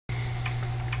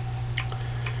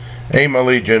Hey my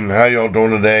Legion, how y'all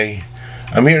doing today?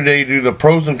 I'm here today to do the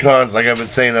pros and cons, like I've been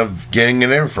saying, of getting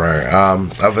an air fryer,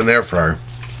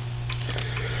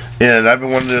 And I've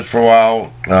been wanting this for a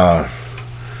while. I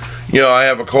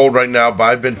have a cold right now, but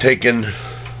I've been taking,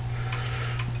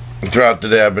 throughout the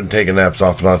day, I've been taking naps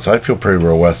off and on, so I feel pretty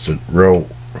well rested.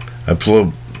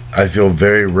 I feel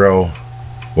very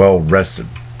well rested.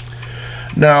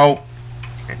 Now,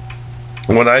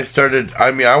 when I started,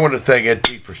 I want to thank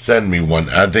NT for sending me one.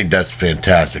 I think that's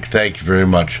fantastic. Thank you very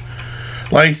much.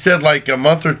 Like he said, like a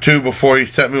month or two before he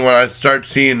sent me one, I started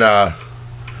seeing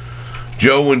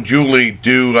Joe and Julie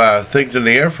do things in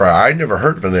the air fryer. I never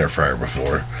heard of an air fryer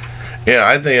before. Yeah,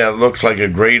 I think it looks like a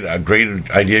great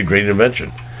idea, great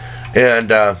invention.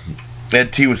 And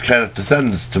NT was kind of to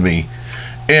send this to me.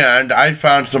 And I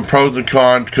found some pros and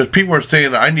cons, because people are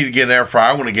saying I need to get an air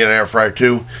fryer. I want to get an air fryer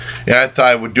too. And I thought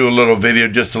I would do a little video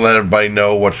just to let everybody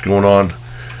know what's going on.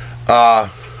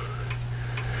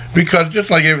 Because just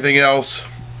like everything else,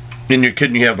 in your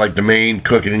kitchen you have like the main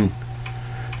cooking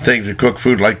things that cook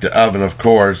food, like the oven, of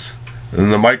course,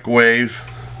 and the microwave.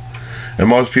 And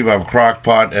most people have a crock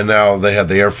pot, and now they have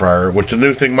the air fryer, which is a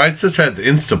new thing. My sister has the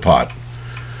Instapot.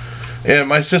 And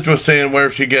my sister was saying where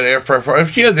she get an air fryer for.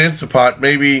 If she has the Instapot,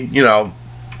 maybe,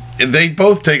 they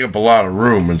both take up a lot of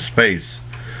room and space.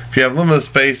 If you have limited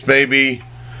space, maybe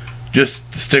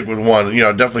just stick with one.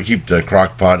 Definitely keep the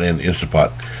crock pot and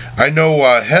Instapot. I know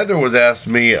Heather was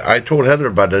asking me, I told Heather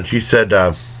about that. She said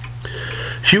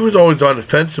she was always on the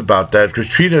fence about that, because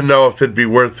she didn't know if it'd be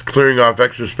worth clearing off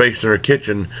extra space in her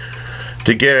kitchen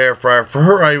to get an air fryer. For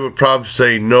her, I would probably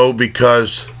say no,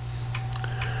 because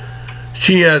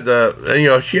she has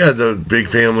a big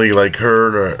family, like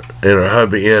her and her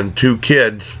hubby and 2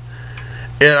 kids,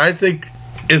 and I think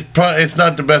it's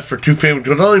not the best for 2 families.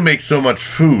 It only makes so much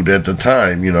food at the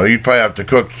time. You'd probably have to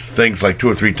cook things like 2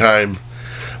 or 3 times.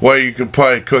 Well, you can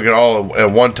probably cook it all at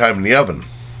one time in the oven.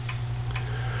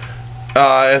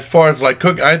 As far as like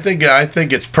cooking, I think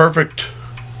it's perfect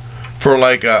for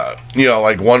like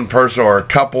like one person or a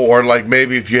couple, or like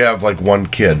maybe if you have like 1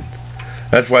 kid.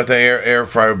 That's what the air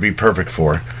fryer would be perfect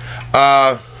for.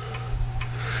 And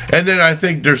then I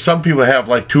think there's some people that have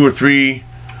like 2 or 3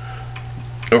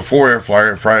 or 4 air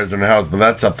fryers in the house, but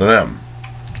that's up to them.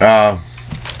 And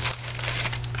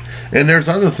there's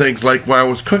other things, like when I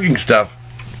was cooking stuff,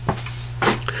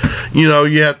 you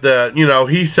have to,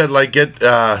 he said like it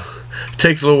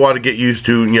takes a little while to get used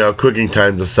to, cooking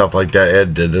times and stuff like that.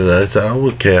 Ed did, and I said, oh,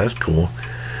 okay, that's cool.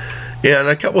 Yeah, and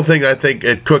a couple of things I think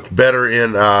it cooked better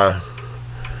in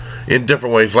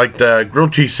different ways, like the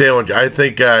grilled cheese sandwich. I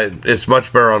think it's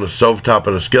much better on the stovetop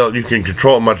and a skillet. You can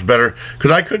control it much better,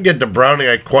 because I couldn't get the browning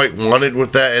I quite wanted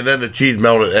with that, and then the cheese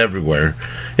melted everywhere,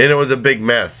 and it was a big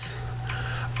mess.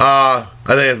 I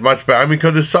think it's much better.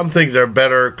 because there's some things that are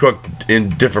better cooked in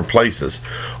different places.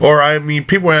 Or,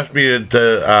 people ask me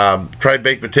to try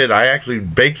baked potatoes. I actually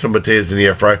baked some potatoes in the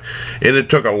air fryer, and it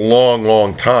took a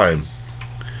long time.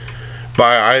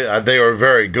 But they were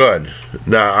very good.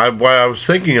 Now, what I was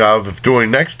thinking of doing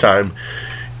next time,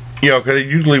 because I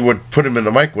usually would put them in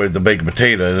the microwave, the baked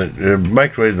potato, and it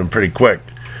microwaves them pretty quick.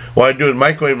 What I do is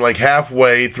microwave them like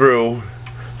halfway through,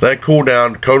 let it cool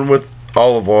down, coat them with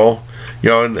olive oil,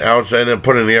 and then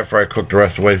put it in the air fryer, cook the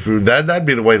rest of the way through. That'd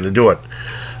be the way to do it.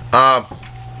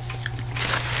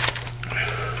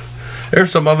 There's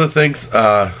some other things.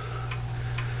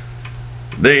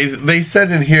 They said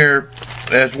in here,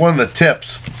 as one of the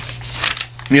tips,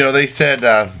 they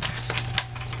said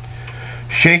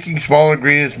shaking small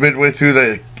ingredients midway through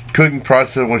the cooking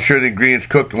process will ensure the ingredients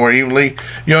cook more evenly.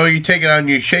 You take it out and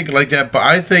you shake it like that, but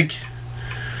I think,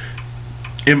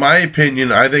 in my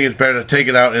opinion, I think it's better to take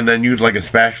it out and then use like a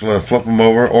spatula to flip them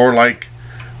over, or like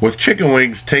with chicken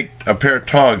wings, take a pair of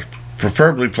tongs,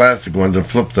 preferably plastic ones, and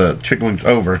flip the chicken wings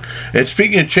over. And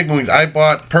speaking of chicken wings, I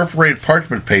bought perforated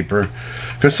parchment paper,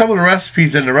 because some of the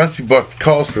recipes in the recipe book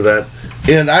calls for that,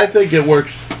 and I think it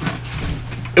works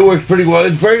pretty well.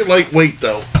 It's very lightweight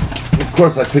though. Of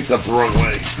course I picked up the wrong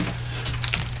way.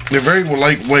 They're very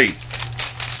lightweight.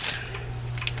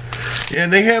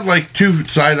 And they have like 2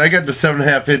 sides. I got the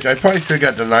 7.5 inch. I probably should have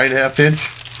got the 9.5 inch.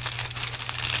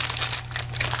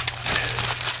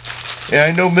 And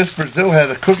I know Miss Brazil has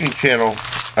a cooking channel.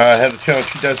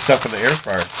 She does stuff in the air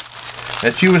fryer.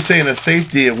 And she was saying a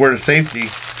word of safety.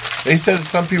 They said that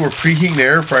some people are preheating the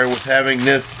air fryer with having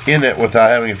this in it without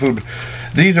having food.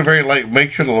 These are very light.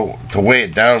 Make sure to weigh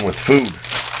it down with food.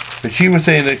 But she was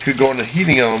saying it could go in the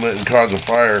heating element and cause a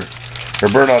fire, or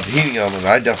burn out the heating element.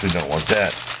 I definitely don't want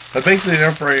that. But basically, the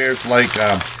air fryer is like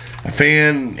a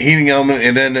fan, heating element,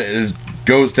 and then it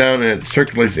goes down and it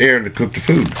circulates air to cook the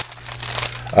food.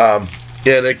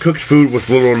 and it cooks food with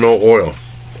little or no oil.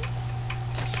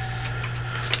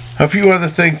 A few other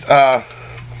things.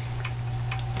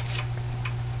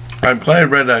 I'm glad I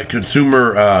read a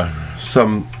consumer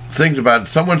some things about it.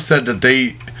 Someone said that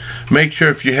they make sure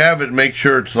if you have it, make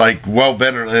sure it's like well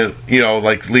ventilated,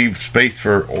 like leave space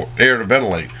for air to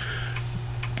ventilate.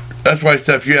 That's why I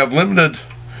said if you have limited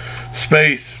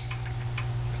space,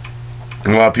 a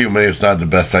lot of people may it's not the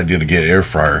best idea to get an air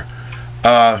fryer.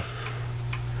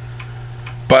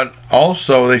 But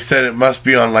also they said it must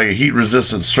be on like a heat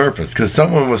resistant surface, because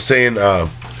someone was saying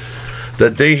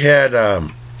that they had a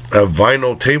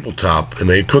vinyl tabletop and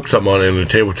they cooked something on it and the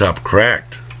tabletop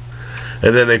cracked,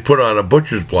 and then they put it on a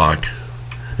butcher's block.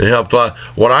 It helped a lot.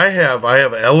 What I have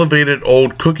an elevated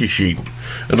old cookie sheet.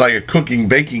 It's like a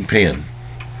baking pan.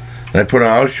 And I put on,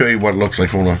 I'll show you what it looks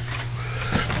like. Hold on.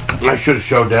 I should have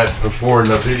showed that before in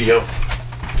the video.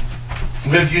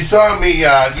 If you saw me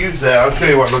use that, I'll show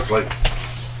you what it looks like.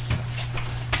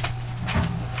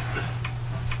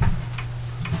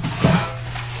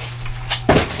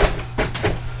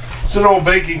 It's an old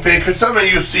baking pan, because some of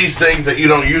you see things that you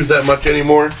don't use that much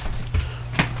anymore.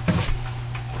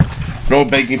 An old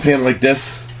baking pan like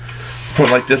this. Put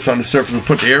like this on the surface and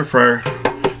put the air fryer.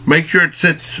 Make sure it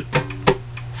sits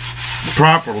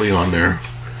properly on there.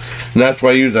 And that's why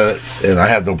I use it, and I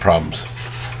have no problems.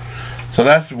 So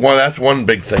that's one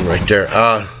big thing right there.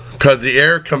 Because the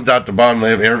air comes out the bottom, they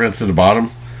have air vents at the bottom.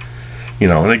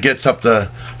 And it gets up to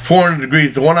 400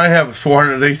 degrees. The one I have is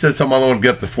 400. They said some other ones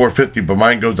get up to 450, but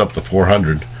mine goes up to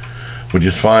 400, which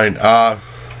is fine.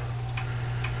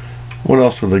 What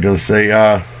else were they going to say?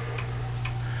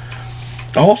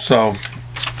 Also,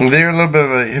 they're a little bit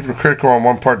of a hypocritical on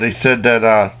one part. They said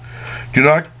that do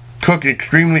not cook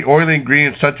extremely oily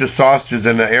ingredients such as sausages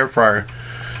in the air fryer.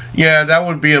 Yeah, that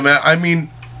would be I mean,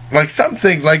 like some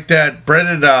things like that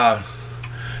breaded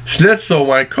schnitzel,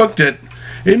 when I cooked it,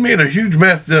 it made a huge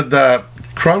mess. The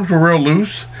crumbs were real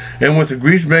loose, and with the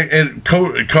grease,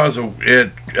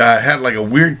 it had like a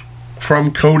weird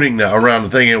crumb coating around the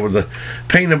thing. It was a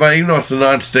pain in the butt, even though it's a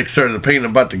non-stick, sort of the pain in the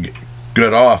butt to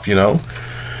get off,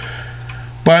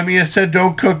 But I mean, it said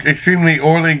don't cook extremely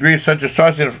oily ingredients such as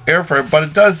sausage in an air fryer, but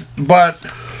it does. But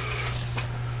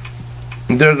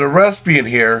there's a recipe in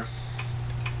here.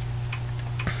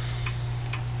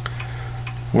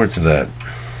 Where's that?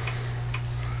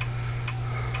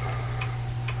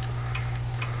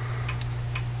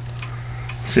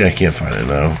 See, I can't find it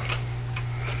now.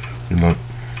 Look.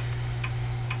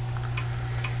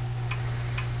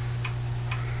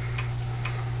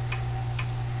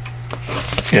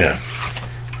 Yeah.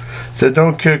 So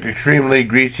don't cook extremely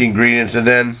greasy ingredients, and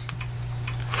then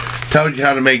tells you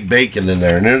how to make bacon in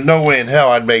there. And there's no way in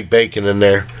hell I'd make bacon in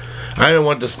there. I don't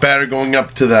want the spatter going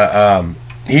up to the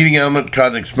heating element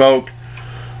causing smoke,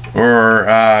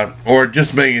 or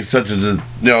just making such as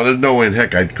there's no way in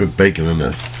heck I'd cook bacon in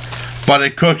this. But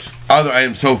it cooks other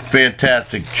items so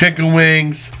fantastic. Chicken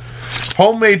wings,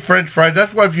 homemade French fries.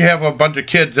 That's why if you have a bunch of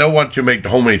kids, they'll want you to make the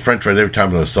homemade French fries every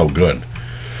time. They're so good.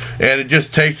 And it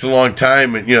just takes a long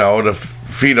time, to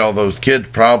feed all those kids,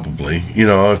 probably,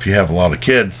 if you have a lot of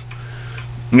kids.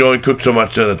 You only cook so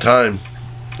much at a time.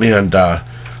 And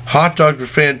hot dogs are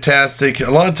fantastic.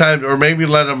 A lot of times, or maybe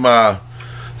let them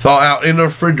thaw out in the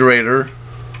refrigerator.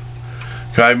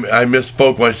 I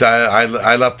misspoke when I said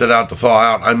I left it out to thaw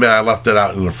out. I mean, I left it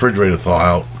out in the refrigerator to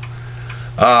thaw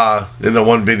out in the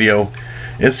one video.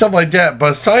 And stuff like that.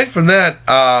 But aside from that,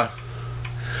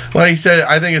 like you said,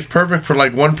 I think it's perfect for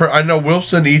like one person. I know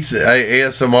Wilson eats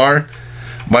ASMR.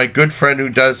 My good friend who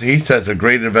does, he says a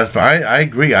great investment. I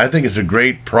agree. I think it's a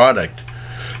great product.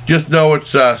 Just know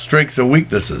its strengths and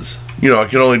weaknesses. It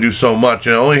can only do so much.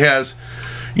 And it only has,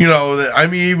 I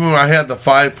mean, even when I had the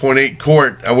 5.8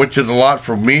 quart, which is a lot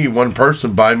for me, one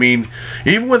person, but I mean,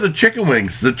 even with the chicken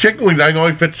wings, I can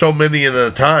only fit so many in at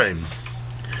a time.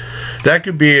 That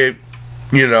could be a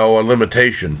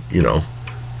limitation,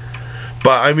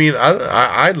 But I mean,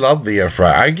 I love the air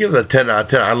fryer. I give it a 10 out of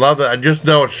 10. I love it. I just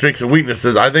know its strengths and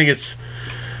weaknesses. I think it's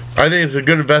a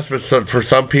good investment for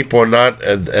some people, and not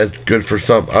as good for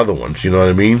some other ones. You know what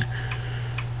I mean?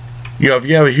 If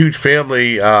you have a huge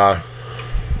family,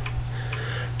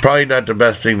 probably not the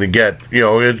best thing to get.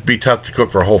 It'd be tough to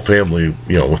cook for a whole family.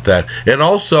 With that, and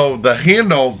also the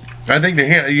handle. I think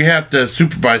you have to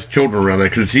supervise children around that,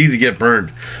 because it's easy to get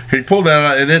burned. You pull that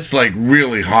out, and it's like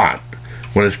really hot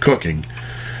when it's cooking.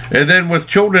 And then with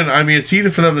children, I mean, it's easy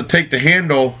for them to take the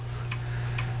handle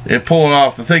and pull it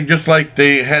off the thing, just like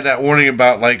they had that warning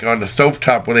about, like on the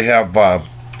stovetop, where they have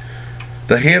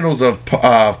the handles of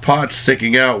pots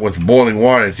sticking out with boiling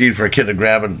water. It's easy for a kid to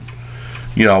grab and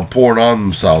you know, pour it on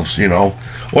themselves, you know.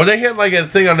 Or they had like a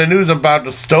thing on the news about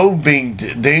the stove being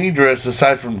dangerous,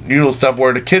 aside from usual stuff,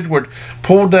 where the kids would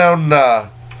pull down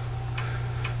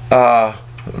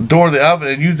door of the oven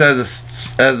and use that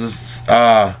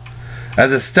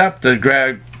as a step to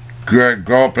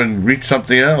go up and reach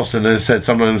something else, and then it said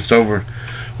something on the stove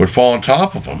would fall on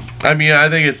top of them. I mean, I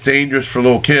think it's dangerous for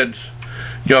little kids.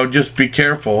 You know, just be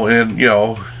careful and, you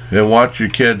know, and watch your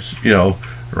kids, you know,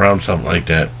 around something like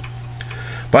that.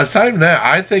 But aside from that,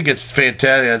 I think it's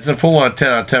fantastic. It's a full-on 10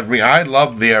 out of 10 for me. I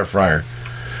love the air fryer.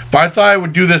 But I thought I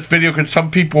would do this video because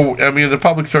some people, I mean, the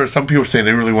public service, some people are saying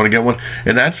they really want to get one,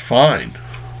 and that's fine.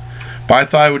 But I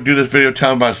thought I would do this video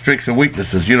telling about strengths and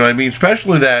weaknesses, you know what I mean?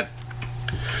 Especially that,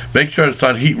 make sure it's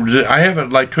on heat resistant. I have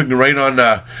it like cooking right on,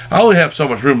 I only have so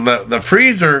much room in the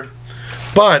freezer,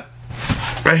 but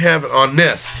I have it on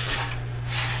this.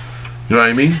 You know what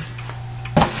I mean?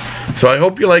 So I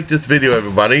hope you like this video,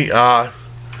 everybody.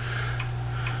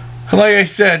 Like I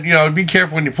said, you know, be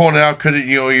careful when you're pulling it out, because,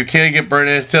 you know, you can't get burned.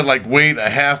 Instead, like, wait a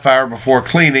half hour before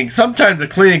cleaning. Sometimes the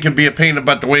cleaning can be a pain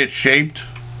about the way it's shaped.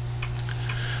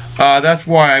 That's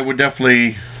why I would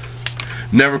definitely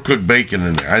never cook bacon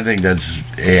in there. I think that's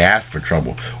a ass for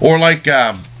trouble. Or like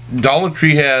Dollar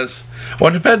Tree has, well,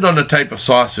 it depends on the type of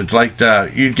sausage. Like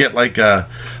you get like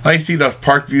I see those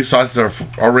Parkview sausages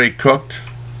that are already cooked.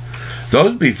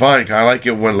 Those would be fine. I like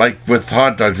it when, like, with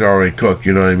hot dogs that are already cooked.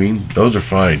 You know what I mean? Those are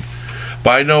fine. But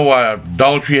I know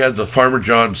Dollar Tree has the Farmer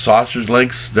John sausage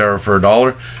links that are for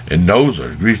 $1, and those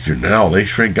are greasier now. They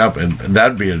shrink up, and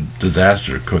that'd be a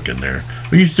disaster to cook in there.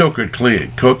 But you still could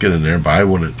cook it in there, but I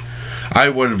wouldn't. I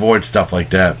would avoid stuff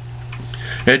like that.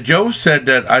 And Joe said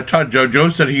that, I taught Joe. Joe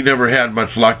said he never had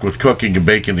much luck with cooking and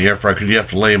baking in the air fryer because you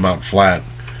have to lay them out flat.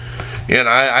 And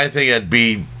I think that'd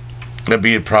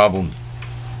be a problem.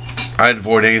 I'd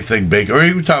avoid anything bacon, or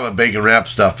even talking about bacon wrap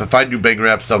stuff. If I do bacon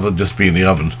wrap stuff, it'll just be in the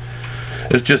oven.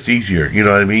 It's just easier, you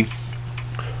know what I mean?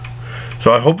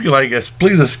 So I hope you like this.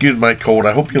 Please excuse my cold.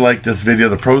 I hope you like this video,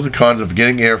 the pros and cons of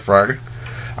getting an air fryer.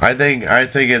 I think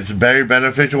it's very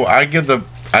beneficial. I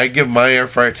give my air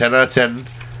fryer 10 out of 10.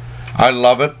 I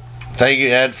love it. Thank you,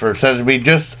 Ed, for sending me.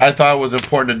 I thought it was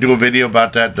important to do a video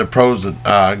about that, the pros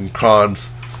and cons.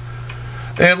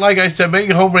 And like I said,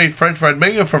 making homemade French fries,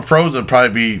 making it from frozen would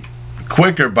probably be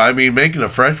quicker, but I mean, making the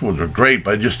fresh ones are great,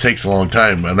 but it just takes a long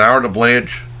time. An hour to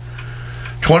blanch,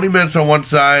 20 minutes on one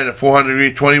side at 400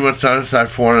 degrees, 20 minutes on the other side at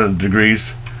 400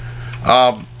 degrees.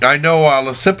 I know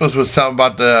Lasipas was talking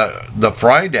about the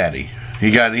Fry Daddy.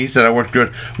 He said it worked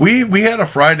good. We had a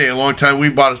Friday a long time. We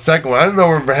bought a second one. I don't know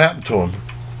whatever happened to him.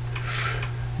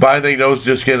 But I think those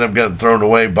just ended up getting thrown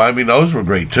away. But I mean, those were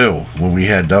great too when we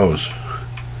had those.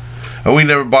 And we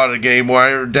never bought it again anymore.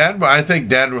 I think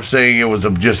Dad was saying it was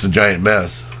just a giant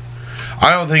mess.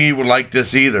 I don't think he would like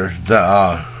this either.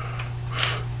 The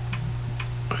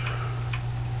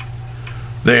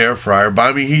air fryer. But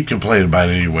I mean, he'd complain about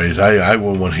it anyways. I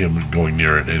wouldn't want him going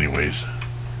near it anyways.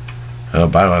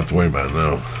 But I don't have to worry about it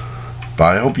now.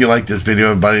 But I hope you liked this video,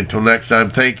 everybody. Until next time,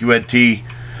 thank you, Ed T,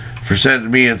 for sending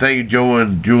me, and thank you, Joe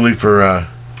and Julie, for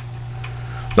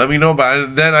let me know about it.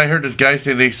 And then I heard this guy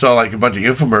saying they saw like a bunch of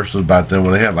infomercials about them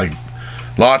when they had like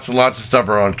lots and lots of stuff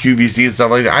around QVC and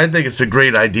stuff like that. I think it's a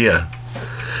great idea,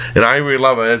 and I really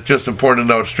love it. It's just important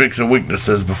to know strengths and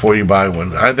weaknesses before you buy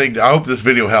one. I hope this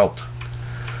video helped.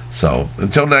 So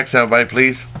until next time, everybody,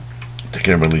 please take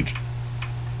care of my legion.